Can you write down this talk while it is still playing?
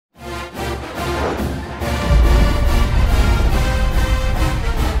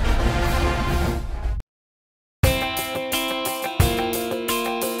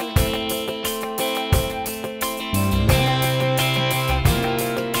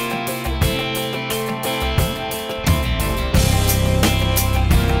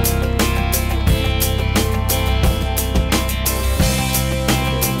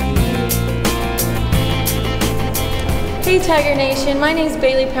Tiger Nation, my name is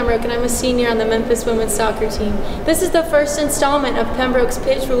Bailey Pembroke and I'm a senior on the Memphis women's soccer team. This is the first installment of Pembroke's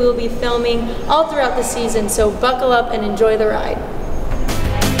Pitch, where we will be filming all throughout the season, so buckle up and enjoy the ride.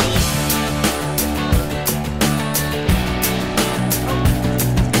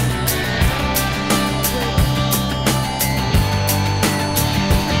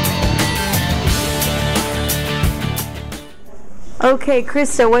 Okay,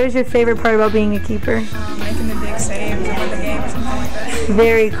 Krista, what is your favorite part about being a keeper? Making the big saves and win the game or something like that.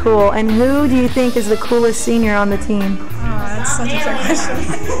 Very cool. And who do you think is the coolest senior on the team? Oh, that's such a trick question.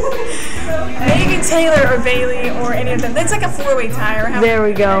 Maybe Taylor or Bailey or any of them. It's like a four-way tie. There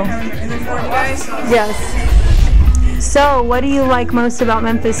we go. Is there four of you guys? Yes. So, what do you like most about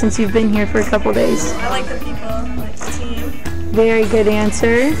Memphis since you've been here for a couple days? I like the people, I like the team. Very good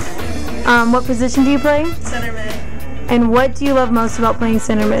answer. What position do you play? Center mid. And what do you love most about playing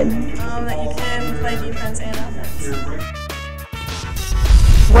center mid? That you can play defense and offense.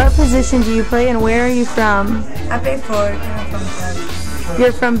 What position do you play and where are you from? I play forward and I'm from Belgium.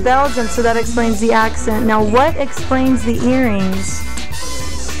 You're from Belgium, so that explains the accent. Now, what explains the earrings?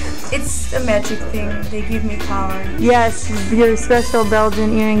 It's a magic thing. They give me power. Yes, your special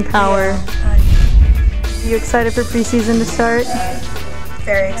Belgian earring power. Yeah, You excited for preseason to start?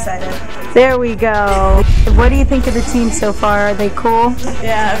 very excited. There we go. What do you think of the team so far? Are they cool?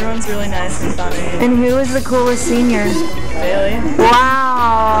 Yeah, everyone's really nice and funny. And who is the coolest senior? Bailey.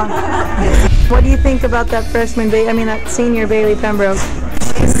 Wow. What do you think about that that senior Bailey Pembroke?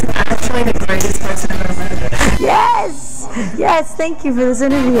 She's actually the greatest person I've ever met. Yes! Yes, thank you for this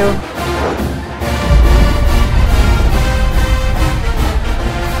interview.